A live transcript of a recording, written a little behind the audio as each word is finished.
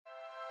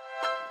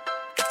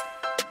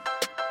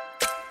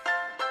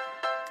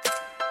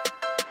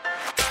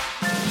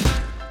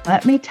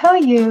Let me tell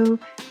you,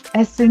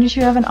 as soon as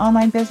you have an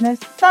online business,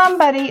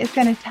 somebody is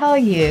going to tell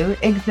you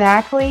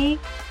exactly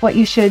what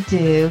you should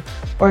do,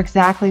 or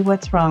exactly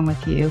what's wrong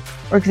with you,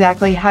 or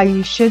exactly how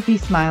you should be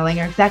smiling,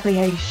 or exactly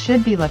how you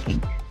should be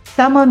looking.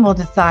 Someone will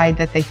decide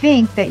that they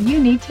think that you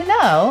need to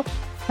know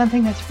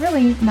something that's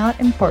really not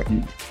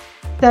important.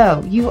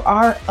 So you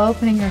are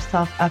opening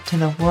yourself up to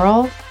the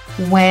world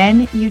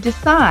when you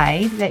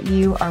decide that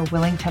you are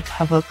willing to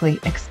publicly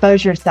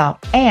expose yourself.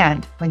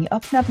 And when you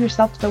open up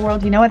yourself to the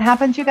world, you know what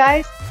happens, you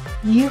guys?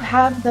 You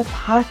have the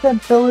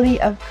possibility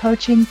of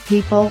coaching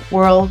people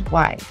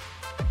worldwide.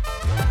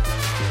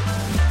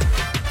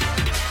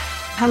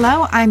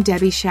 Hello, I'm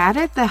Debbie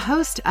Shadid, the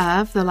host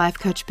of the Life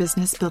Coach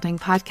Business Building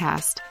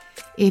Podcast.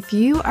 If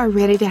you are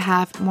ready to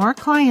have more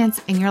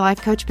clients in your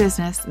life coach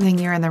business, then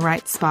you're in the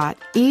right spot.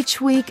 Each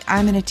week,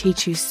 I'm going to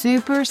teach you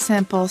super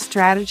simple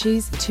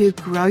strategies to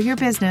grow your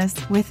business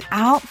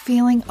without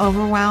feeling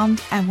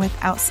overwhelmed and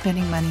without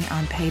spending money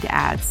on paid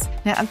ads.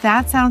 Now, if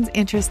that sounds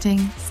interesting,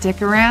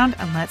 stick around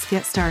and let's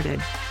get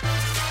started.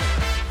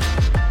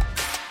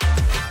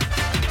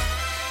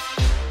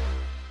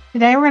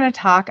 Today, we're going to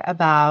talk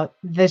about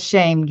the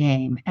shame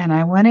game, and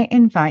I want to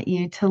invite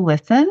you to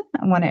listen.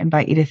 I want to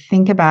invite you to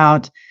think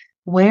about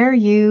where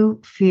you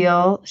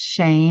feel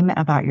shame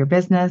about your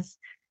business.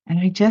 And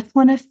I just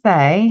want to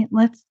say,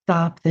 let's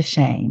stop the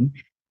shame.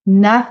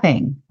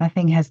 Nothing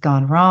has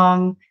gone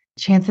wrong.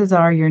 Chances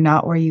are you're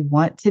not where you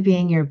want to be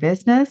in your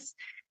business.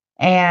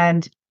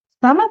 And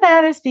some of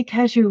that is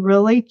because you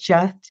really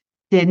just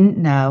didn't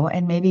know,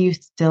 and maybe you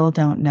still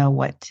don't know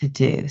what to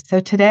do. So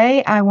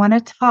today I want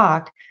to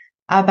talk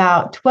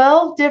about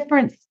 12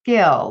 different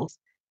skills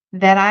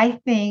that I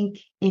think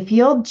if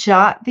you'll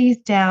jot these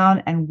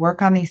down and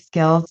work on these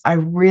skills, I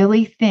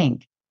really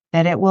think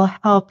that it will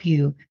help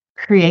you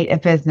create a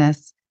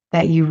business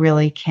that you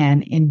really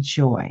can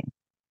enjoy.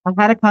 I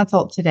had a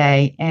consult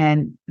today,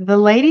 and the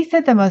lady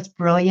said the most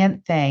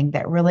brilliant thing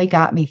that really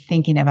got me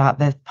thinking about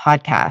this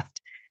podcast.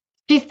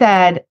 She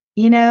said,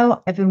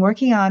 I've been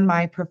working on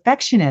my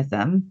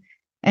perfectionism.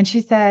 And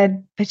she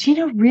said, but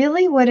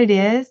really what it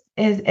is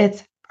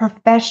it's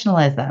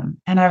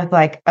professionalism. And I was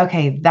like,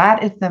 okay,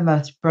 that is the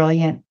most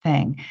brilliant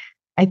thing.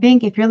 I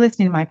think if you're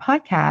listening to my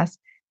podcast,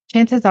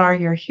 chances are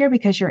you're here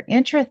because you're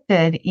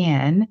interested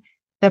in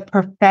the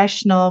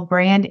professional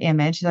brand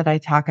image that I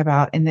talk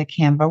about in the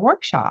Canva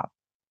workshop.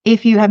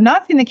 If you have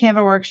not seen the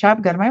Canva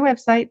workshop, go to my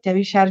website,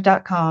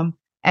 debbieshadid.com,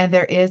 and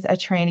there is a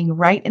training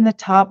right in the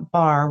top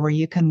bar where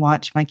you can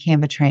watch my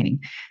Canva training.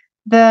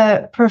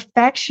 The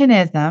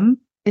perfectionism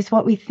is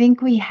what we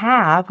think we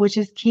have, which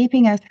is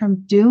keeping us from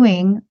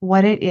doing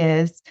what it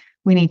is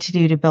we need to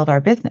do to build our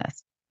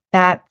business.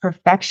 That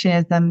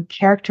perfectionism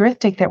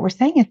characteristic that we're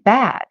saying is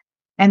bad.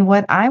 And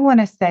what I want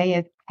to say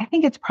is, I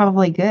think it's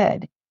probably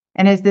good.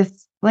 And as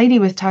this lady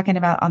was talking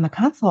about on the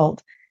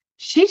consult,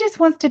 she just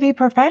wants to be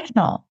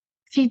professional.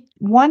 She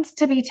wants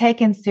to be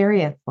taken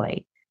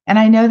seriously. And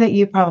I know that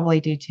you probably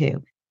do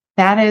too.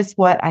 That is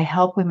what I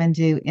help women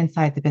do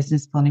inside the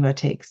Business Building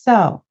Boutique.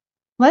 So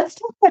let's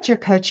talk about your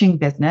coaching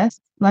business.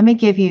 Let me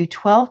give you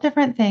 12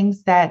 different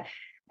things that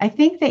I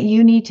think that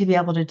you need to be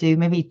able to do,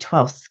 maybe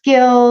 12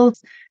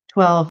 skills,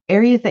 12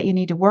 areas that you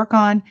need to work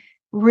on,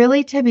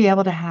 really to be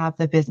able to have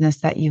the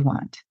business that you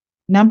want.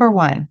 Number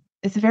one,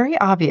 it's very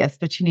obvious,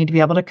 but you need to be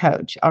able to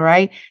coach, all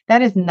right?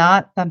 That is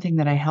not something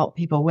that I help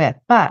people with.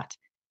 But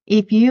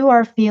if you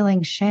are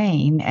feeling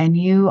shame and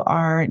you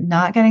are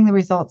not getting the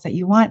results that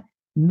you want,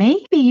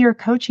 maybe your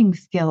coaching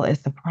skill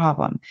is the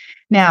problem.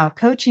 Now,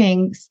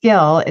 coaching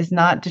skill is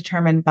not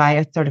determined by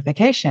a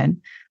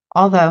certification,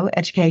 although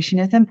education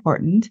is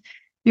important.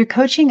 Your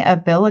coaching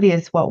ability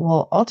is what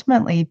will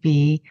ultimately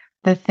be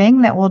the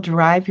thing that will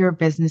drive your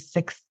business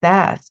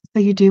success.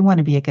 So you do want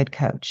to be a good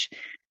coach.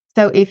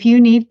 So if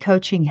you need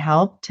coaching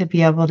help to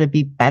be able to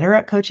be better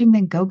at coaching,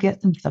 then go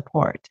get some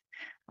support.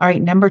 All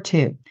right, number two,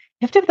 you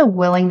have to have the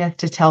willingness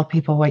to tell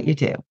people what you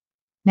do.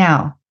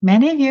 Now,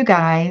 many of you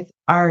guys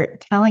are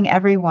telling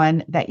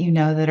everyone that you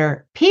know that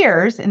are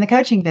peers in the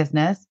coaching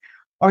business,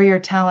 or you're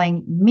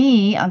telling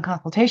me on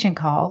consultation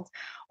calls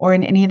or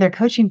in any other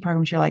coaching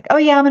programs, you're like, oh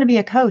yeah, I'm going to be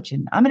a coach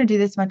and I'm going to do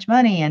this much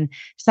money. And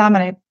so I'm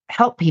going to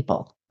help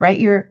people, right?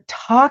 You're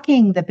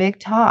talking the big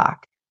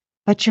talk,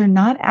 but you're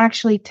not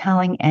actually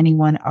telling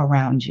anyone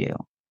around you.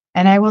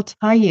 And I will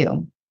tell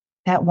you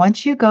that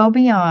once you go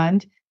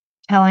beyond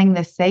telling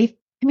the safe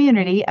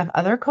community of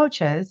other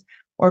coaches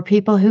or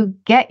people who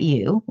get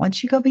you,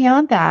 once you go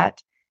beyond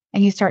that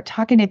and you start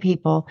talking to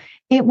people,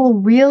 it will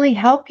really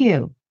help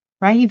you,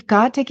 right? You've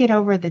got to get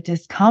over the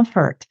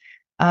discomfort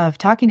of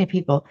talking to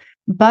people,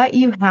 but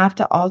you have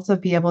to also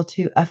be able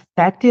to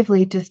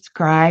effectively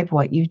describe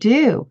what you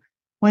do.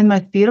 One of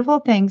the most beautiful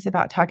things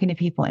about talking to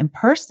people in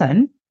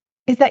person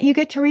is that you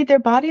get to read their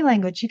body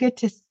language. You get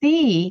to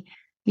see,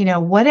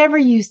 whatever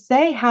you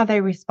say, how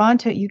they respond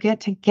to it. You get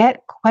to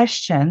get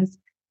questions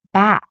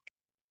back.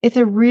 It's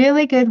a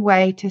really good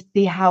way to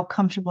see how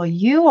comfortable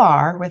you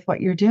are with what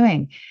you're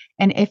doing.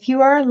 And if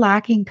you are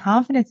lacking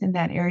confidence in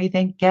that area,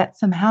 then get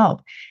some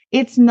help.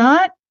 It's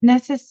not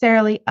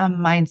necessarily a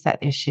mindset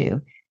issue.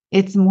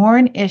 It's more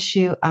an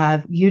issue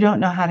of you don't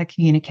know how to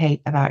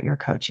communicate about your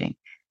coaching.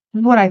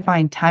 This is what I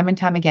find time and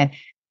time again.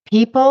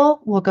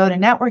 People will go to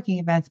networking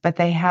events, but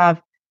they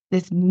have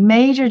this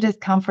major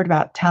discomfort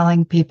about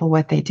telling people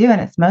what they do. And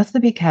it's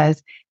mostly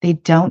because they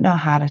don't know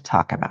how to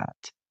talk about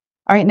it.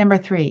 All right, number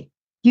 3,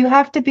 you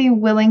have to be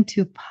willing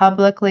to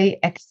publicly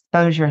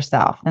expose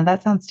yourself. Now,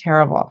 that sounds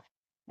terrible.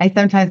 I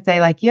sometimes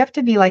say, like, you have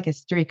to be like a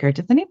streaker.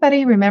 Does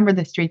anybody remember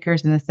the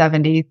streakers in the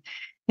 70s?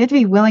 You have to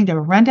be willing to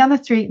run down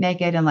the street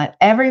naked and let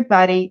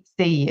everybody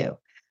see you.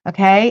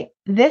 Okay.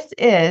 This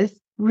is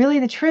really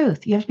the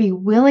truth. You have to be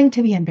willing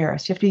to be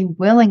embarrassed. You have to be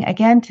willing,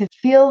 again, to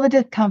feel the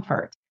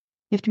discomfort.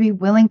 You have to be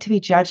willing to be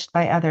judged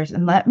by others.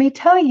 And let me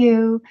tell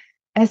you,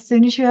 as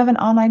soon as you have an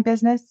online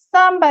business,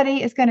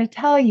 somebody is going to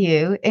tell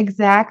you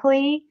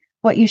exactly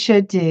what you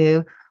should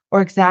do,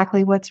 or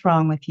exactly what's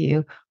wrong with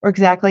you, or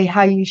exactly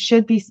how you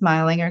should be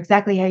smiling, or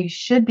exactly how you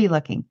should be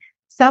looking.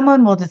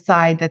 Someone will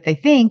decide that they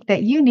think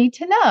that you need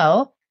to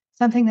know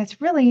something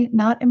that's really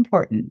not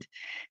important.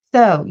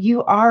 So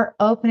you are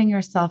opening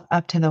yourself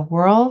up to the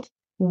world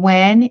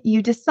when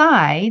you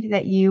decide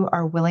that you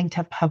are willing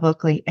to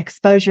publicly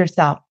expose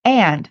yourself.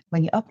 And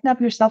when you open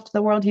up yourself to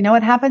the world, you know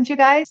what happens, you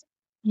guys?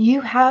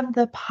 You have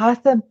the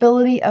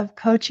possibility of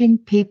coaching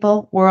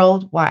people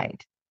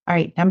worldwide. All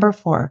right, number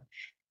 4,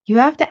 you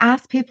have to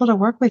ask people to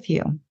work with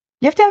you.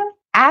 You have to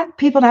ask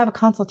people to have a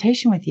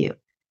consultation with you.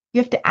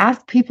 You have to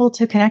ask people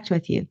to connect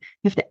with you. You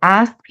have to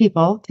ask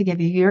people to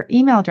give you your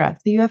email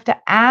address. So you have to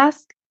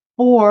ask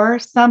for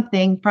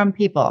something from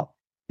people.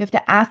 You have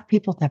to ask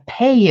people to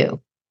pay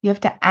you. You have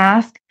to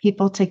ask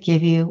people to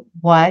give you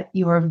what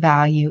your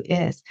value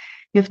is.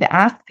 You have to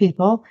ask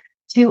people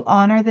to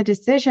honor the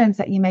decisions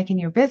that you make in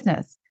your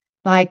business.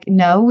 Like,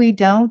 no, we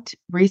don't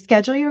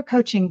reschedule your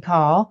coaching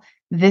call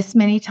this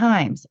many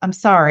times. I'm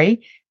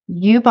sorry.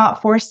 You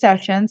bought 4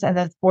 sessions, and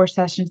those 4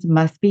 sessions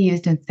must be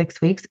used in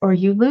 6 weeks or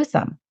you lose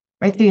them,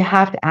 right? So you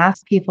have to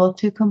ask people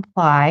to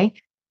comply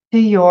to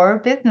your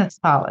business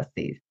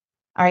policies.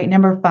 All right,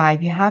 number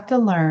 5, you have to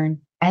learn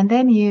and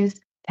then use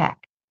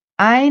tech.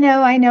 I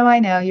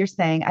know. You're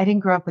saying, I didn't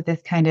grow up with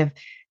this kind of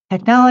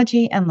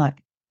technology. And look,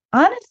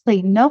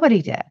 honestly,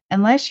 nobody did,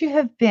 unless you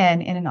have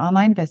been in an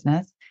online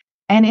business.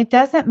 And it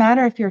doesn't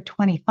matter if you're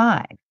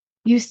 25,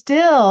 you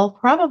still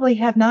probably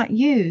have not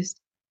used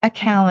a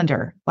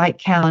calendar like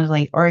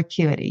Calendly or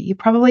Acuity. You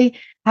probably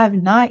have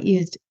not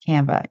used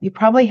Canva. You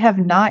probably have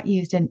not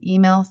used an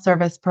email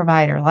service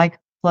provider like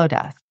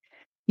Flowdesk.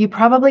 You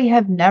probably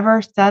have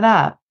never set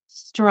up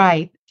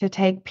Stripe to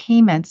take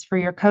payments for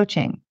your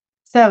coaching.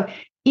 So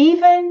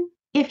even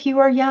if you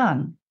are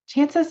young,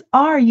 chances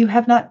are you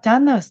have not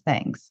done those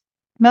things.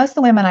 Most of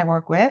the women I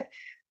work with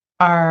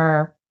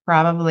are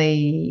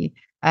probably,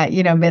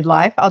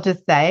 midlife, I'll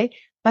just say.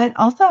 But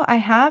also, I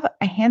have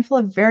a handful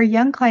of very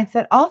young clients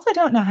that also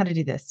don't know how to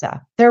do this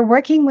stuff. They're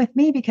working with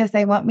me because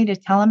they want me to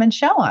tell them and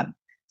show them.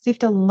 So you have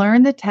to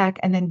learn the tech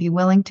and then be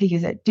willing to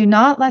use it. Do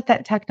not let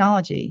that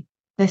technology,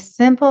 the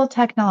simple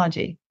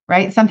technology,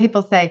 right? Some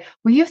people say,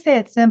 well, you say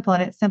it's simple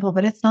and it's simple,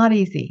 but it's not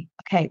easy.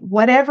 Okay,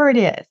 whatever it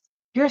is,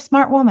 you're a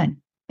smart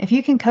woman. If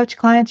you can coach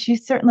clients, you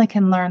certainly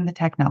can learn the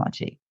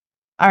technology.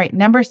 All right,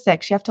 number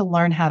 6, you have to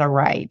learn how to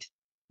write.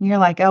 And you're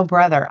like, oh,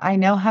 brother, I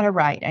know how to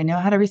write. I know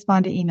how to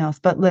respond to emails.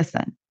 But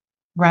listen,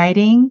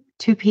 writing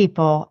to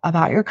people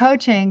about your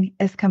coaching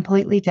is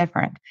completely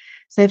different.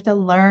 So you have to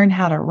learn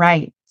how to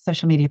write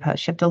social media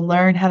posts. You have to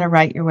learn how to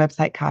write your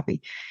website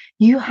copy.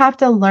 You have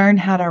to learn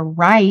how to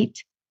write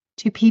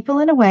to people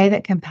in a way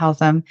that compels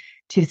them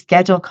to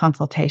schedule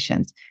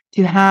consultations,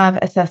 to have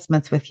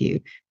assessments with you,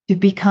 to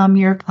become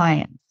your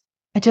clients.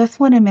 I just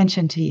want to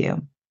mention to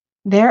you,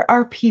 there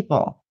are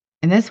people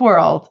in this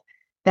world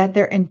that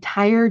their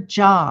entire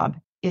job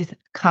is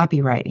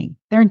copywriting.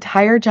 Their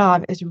entire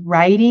job is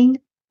writing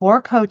for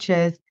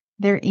coaches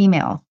their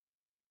emails.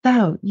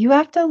 So you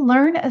have to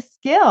learn a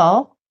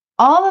skill.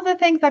 All of the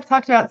things I've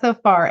talked about so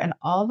far and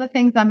all the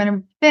things I'm going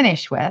to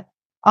finish with,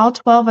 all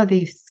 12 of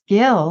these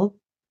skills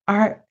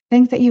are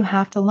things that you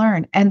have to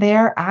learn. And they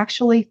are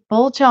actually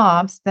full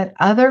jobs that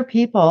other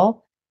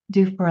people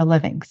do for a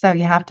living. So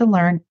you have to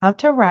learn how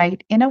to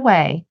write in a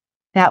way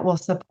that will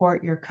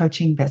support your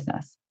coaching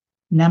business.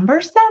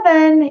 Number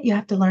 7, you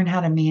have to learn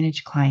how to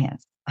manage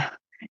clients.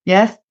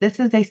 Yes, this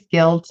is a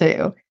skill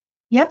too.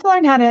 You have to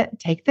learn how to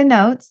take the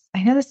notes.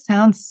 I know this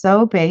sounds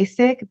so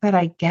basic, but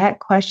I get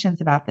questions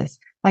about this.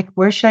 Like,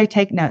 where should I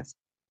take notes?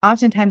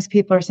 Oftentimes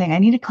people are saying, I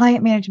need a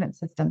client management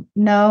system.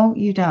 No,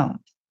 you don't.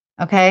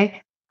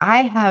 Okay.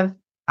 I have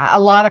a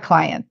lot of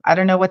clients. I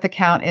don't know what the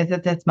count is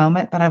at this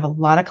moment, but I have a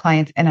lot of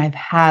clients and I've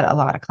had a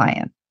lot of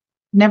clients.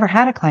 Never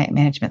had a client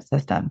management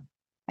system.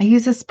 I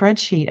use a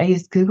spreadsheet. I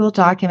use Google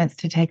Documents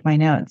to take my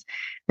notes,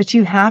 but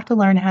you have to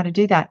learn how to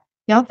do that.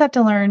 You also have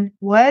to learn,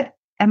 what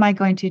am I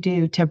going to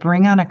do to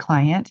bring on a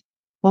client?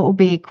 What will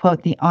be,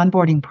 quote, the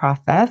onboarding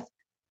process?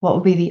 What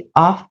will be the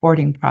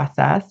offboarding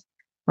process,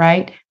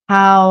 right?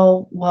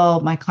 How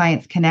will my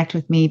clients connect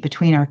with me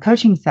between our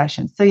coaching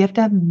sessions? So you have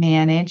to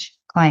manage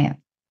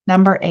clients.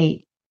 Number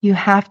 8, you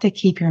have to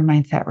keep your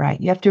mindset right.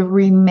 You have to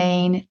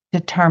remain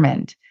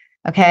determined.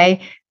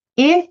 Okay.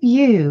 If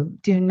you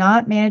do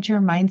not manage your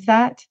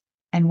mindset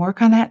and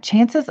work on that,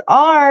 chances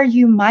are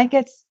you might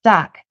get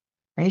stuck.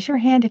 Raise your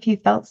hand if you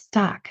felt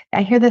stuck.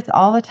 I hear this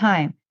all the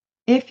time.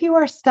 If you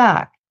are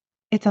stuck,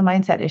 it's a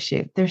mindset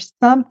issue. There's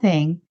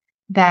something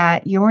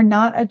that you're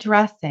not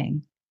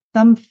addressing,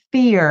 some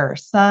fear,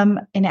 some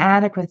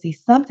inadequacy,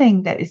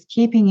 something that is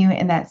keeping you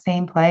in that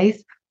same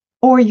place,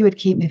 or you would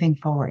keep moving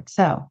forward.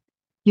 So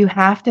you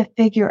have to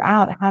figure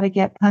out how to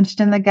get punched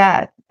in the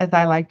gut, as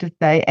I like to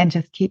say, and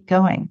just keep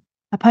going.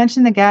 A punch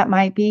in the gut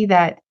might be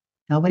that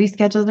nobody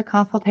schedules a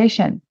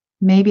consultation.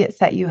 Maybe it's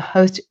that you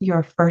host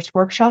your first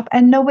workshop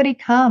and nobody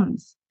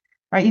comes,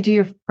 right? You do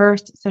your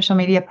first social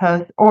media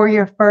post or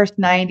your first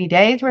 90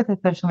 days worth of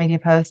social media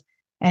posts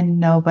and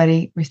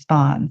nobody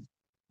responds.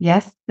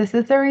 Yes, this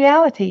is a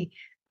reality.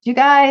 You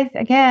guys,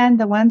 again,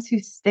 the ones who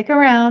stick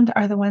around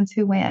are the ones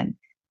who win.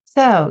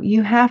 So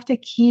you have to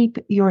keep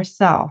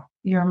yourself,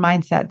 your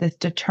mindset, this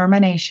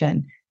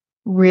determination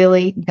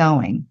really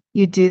going.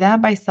 You do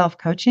that by self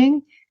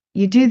coaching.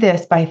 You do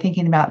this by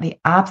thinking about the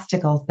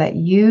obstacles that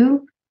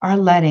you are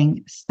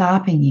letting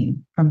stopping you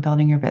from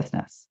building your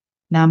business.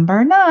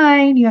 Number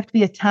 9, you have to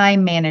be a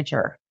time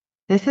manager.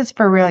 This is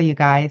for real, you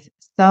guys.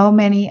 So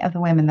many of the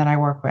women that I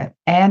work with,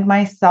 and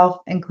myself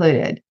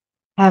included,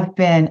 have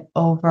been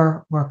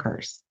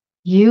overworkers.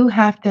 You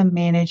have to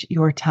manage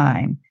your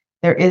time.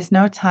 There is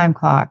no time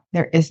clock.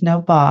 There is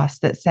no boss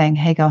that's saying,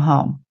 hey, go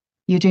home.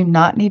 You do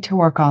not need to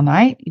work all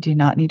night. You do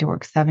not need to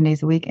work 7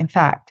 days a week. In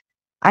fact,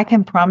 I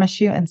can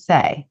promise you and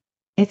say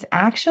it's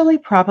actually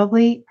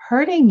probably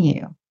hurting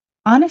you.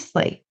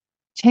 Honestly,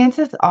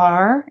 chances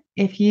are,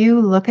 if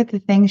you look at the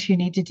things you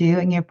need to do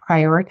and you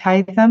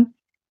prioritize them,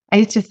 I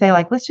used to say,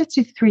 like, let's just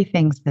do 3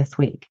 things this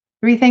week,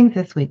 3 things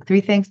this week,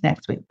 3 things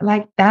next week.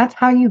 Like, that's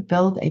how you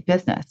build a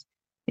business.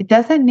 It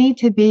doesn't need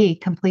to be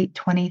complete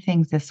 20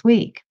 things this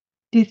week.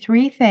 Do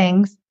 3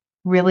 things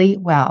really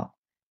well.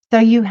 So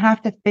you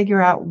have to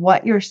figure out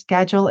what your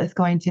schedule is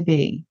going to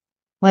be.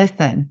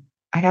 Listen,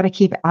 I got to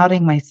keep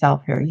outing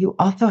myself here. You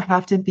also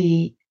have to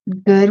be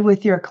good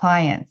with your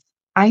clients.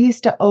 I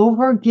used to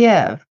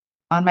overgive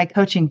on my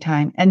coaching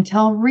time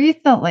until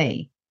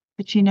recently.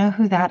 But you know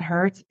who that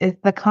hurts is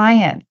the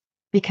client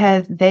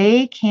because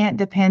they can't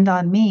depend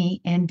on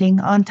me ending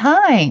on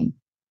time.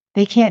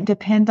 They can't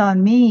depend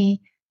on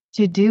me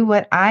to do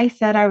what I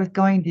said I was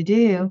going to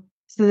do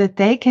so that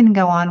they can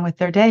go on with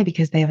their day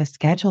because they have a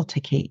schedule to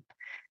keep.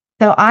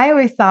 So I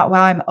always thought,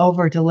 wow, I'm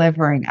over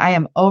delivering. I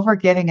am over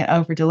giving and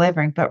over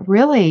delivering. But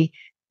really,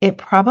 it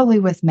probably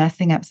was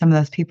messing up some of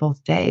those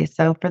people's days.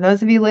 So for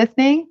those of you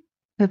listening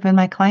who have been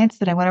my clients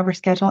that I went over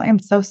schedule, I'm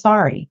so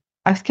sorry.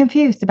 I was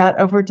confused about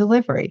over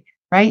delivery,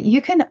 right?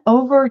 You can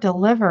over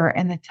deliver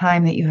in the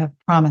time that you have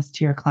promised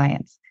to your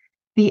clients.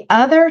 The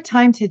other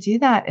time to do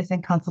that is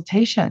in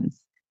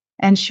consultations.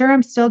 And sure,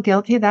 I'm still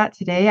guilty of that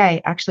today.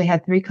 I actually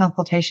had 3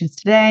 consultations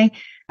today.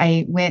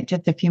 I went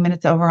just a few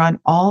minutes over on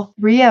all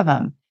 3 of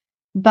them.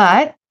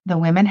 But the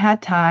women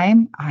had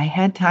time. I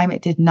had time.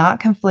 It did not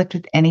conflict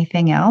with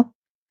anything else.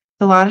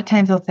 A lot of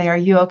times they'll say, are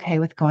you okay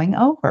with going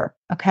over?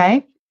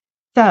 Okay.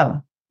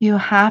 So you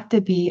have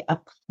to be a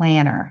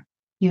planner.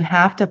 You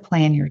have to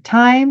plan your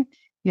time.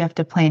 You have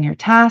to plan your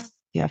tasks.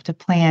 You have to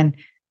plan,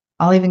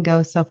 I'll even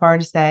go so far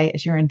to say,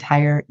 as your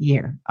entire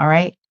year. All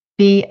right.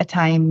 Be a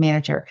time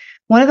manager.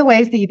 One of the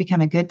ways that you become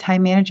a good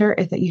time manager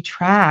is that you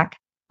track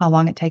how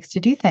long it takes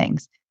to do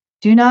things.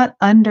 Do not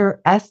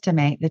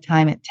underestimate the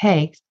time it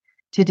takes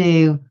to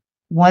do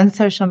one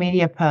social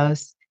media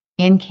post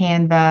in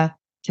Canva,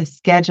 to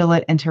schedule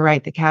it and to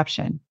write the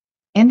caption.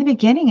 In the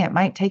beginning, it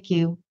might take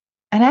you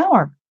an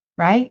hour,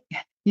 right?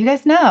 You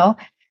guys know,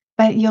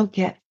 but you'll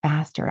get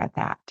faster at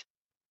that.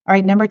 All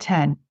right, number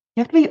 10,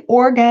 you have to be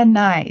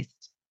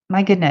organized.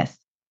 My goodness,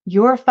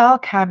 your file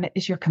cabinet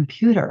is your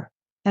computer.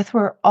 That's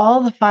where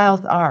all the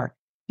files are.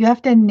 You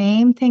have to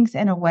name things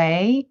in a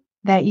way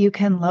that you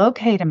can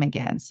locate them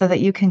again so that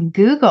you can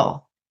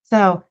Google.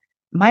 So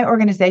my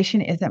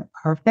organization isn't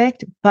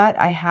perfect, but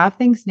I have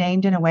things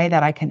named in a way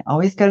that I can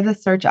always go to the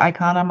search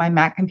icon on my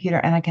Mac computer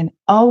and I can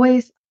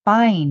always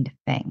find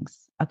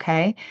things.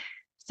 Okay.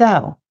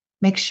 So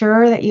make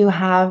sure that you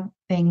have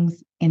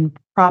things in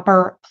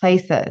proper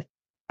places.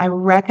 I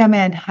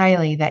recommend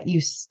highly that you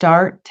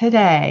start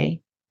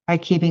today by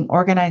keeping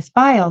organized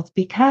files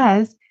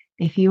because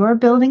if you are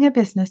building a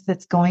business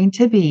that's going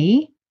to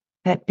be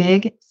that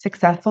big,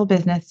 successful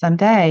business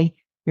someday,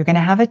 you're going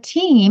to have a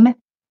team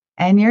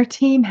and your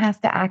team has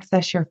to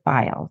access your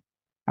files.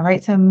 All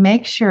right. So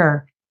make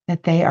sure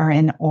that they are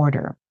in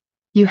order.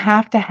 You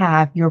have to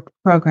have your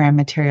program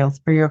materials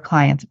for your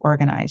clients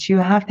organized. You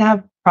have to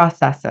have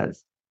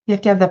processes. You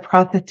have to have the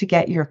process to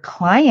get your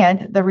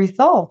client the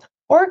result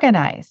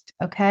organized.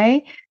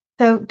 Okay.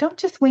 So don't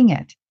just wing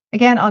it.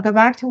 Again, I'll go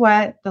back to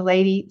what the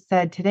lady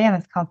said today on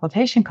this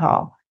consultation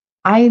call.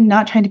 I'm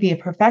not trying to be a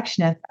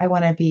perfectionist. I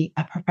want to be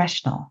a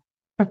professional.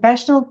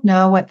 Professionals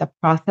know what the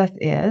process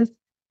is.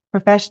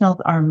 Professionals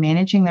are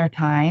managing their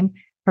time.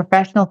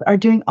 Professionals are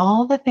doing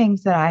all the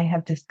things that I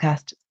have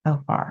discussed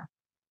so far.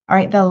 All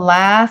right. The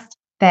last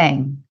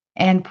thing,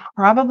 and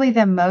probably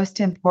the most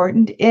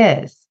important,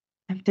 is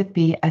have to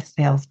be a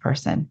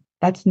salesperson.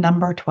 That's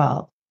number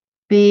 12.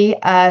 Be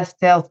a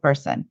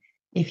salesperson.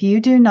 If you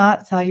do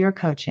not sell your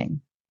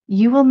coaching,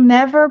 you will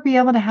never be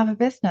able to have a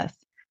business.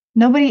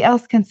 Nobody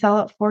else can sell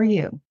it for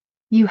you.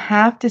 You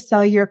have to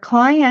sell your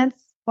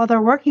clients while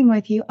they're working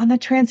with you on the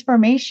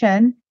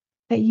transformation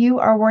that you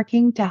are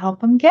working to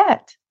help them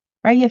get,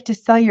 right? You have to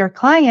sell your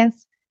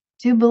clients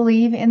to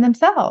believe in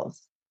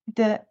themselves,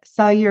 to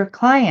sell your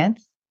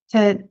clients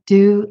to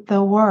do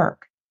the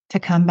work, to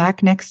come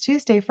back next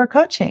Tuesday for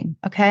coaching.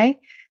 Okay.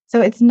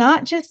 So it's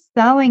not just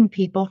selling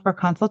people for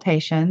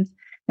consultations,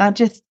 not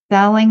just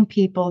selling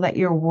people that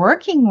you're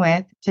working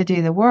with to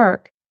do the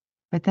work,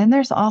 but then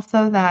there's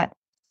also that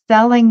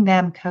selling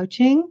them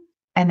coaching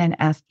and then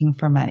asking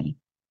for money.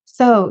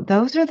 So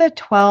those are the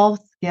 12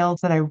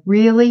 skills that I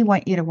really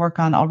want you to work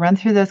on. I'll run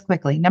through those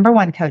quickly. Number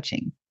 1,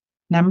 coaching.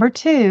 Number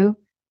 2,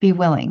 be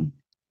willing.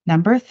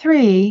 Number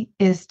 3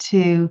 is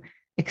to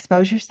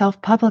expose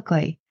yourself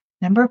publicly.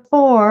 Number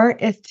 4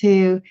 is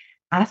to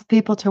ask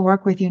people to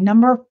work with you.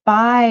 Number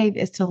 5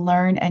 is to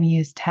learn and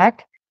use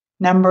tech.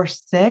 Number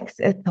 6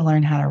 is to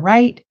learn how to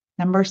write.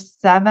 Number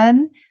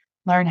 7,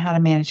 learn how to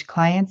manage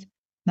clients.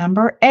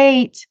 Number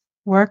 8,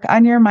 work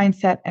on your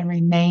mindset and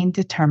remain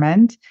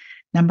determined.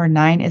 Number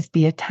 9 is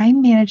be a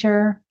time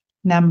manager.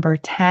 Number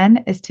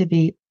 10 is to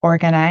be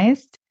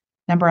organized.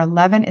 Number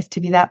 11 is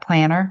to be that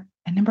planner.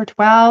 And number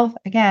 12,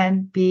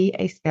 again, be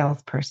a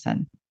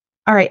salesperson.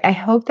 All right. I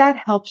hope that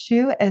helps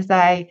you, as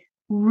I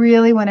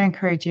really want to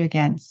encourage you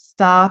again.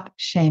 Stop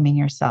shaming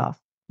yourself.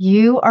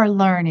 You are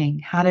learning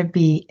how to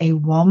be a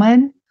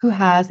woman who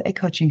has a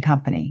coaching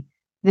company.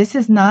 This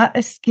is not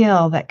a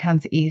skill that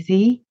comes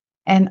easy.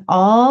 And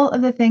all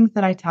of the things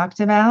that I talked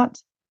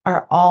about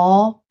are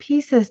all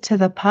pieces to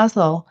the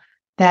puzzle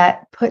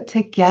that put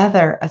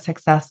together a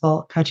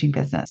successful coaching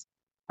business.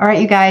 All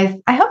right, you guys,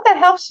 I hope that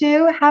helps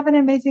you. Have an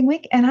amazing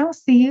week, and I will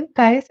see you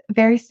guys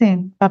very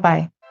soon.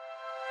 Bye-bye.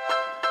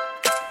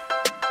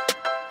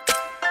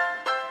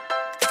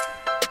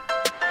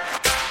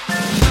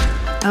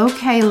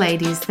 Okay,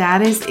 ladies,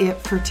 that is it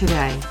for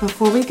today.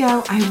 Before we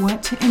go, I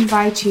want to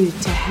invite you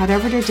to head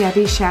over to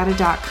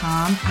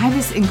DebbieShatta.com. I have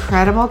this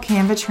incredible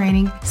Canva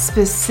training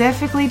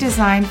specifically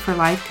designed for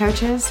life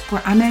coaches,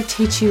 where I'm going to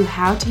teach you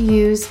how to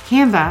use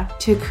Canva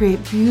to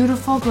create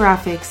beautiful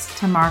graphics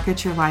to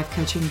market your life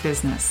coaching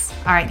business.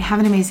 All right, have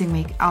an amazing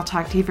week. I'll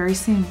talk to you very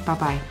soon.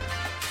 Bye-bye.